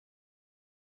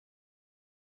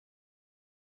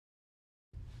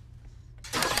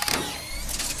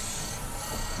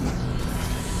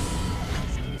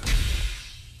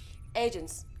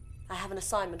Agents, I have an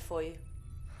assignment for you.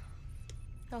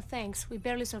 No thanks, we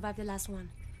barely survived the last one.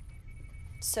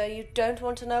 So you don't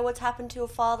want to know what's happened to your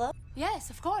father? Yes,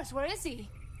 of course. Where is he?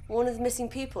 One of the missing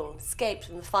people escaped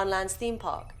from the Funlands theme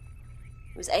park.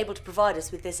 He was able to provide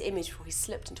us with this image before he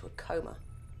slipped into a coma.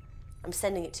 I'm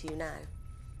sending it to you now.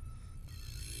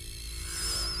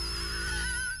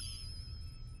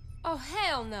 Oh,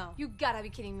 hell no. You gotta be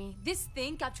kidding me. This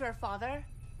thing captured our father?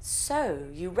 So,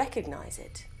 you recognize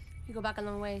it? You go back a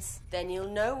long ways. Then you'll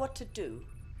know what to do.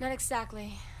 Not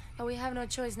exactly. But we have no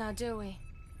choice now, do we?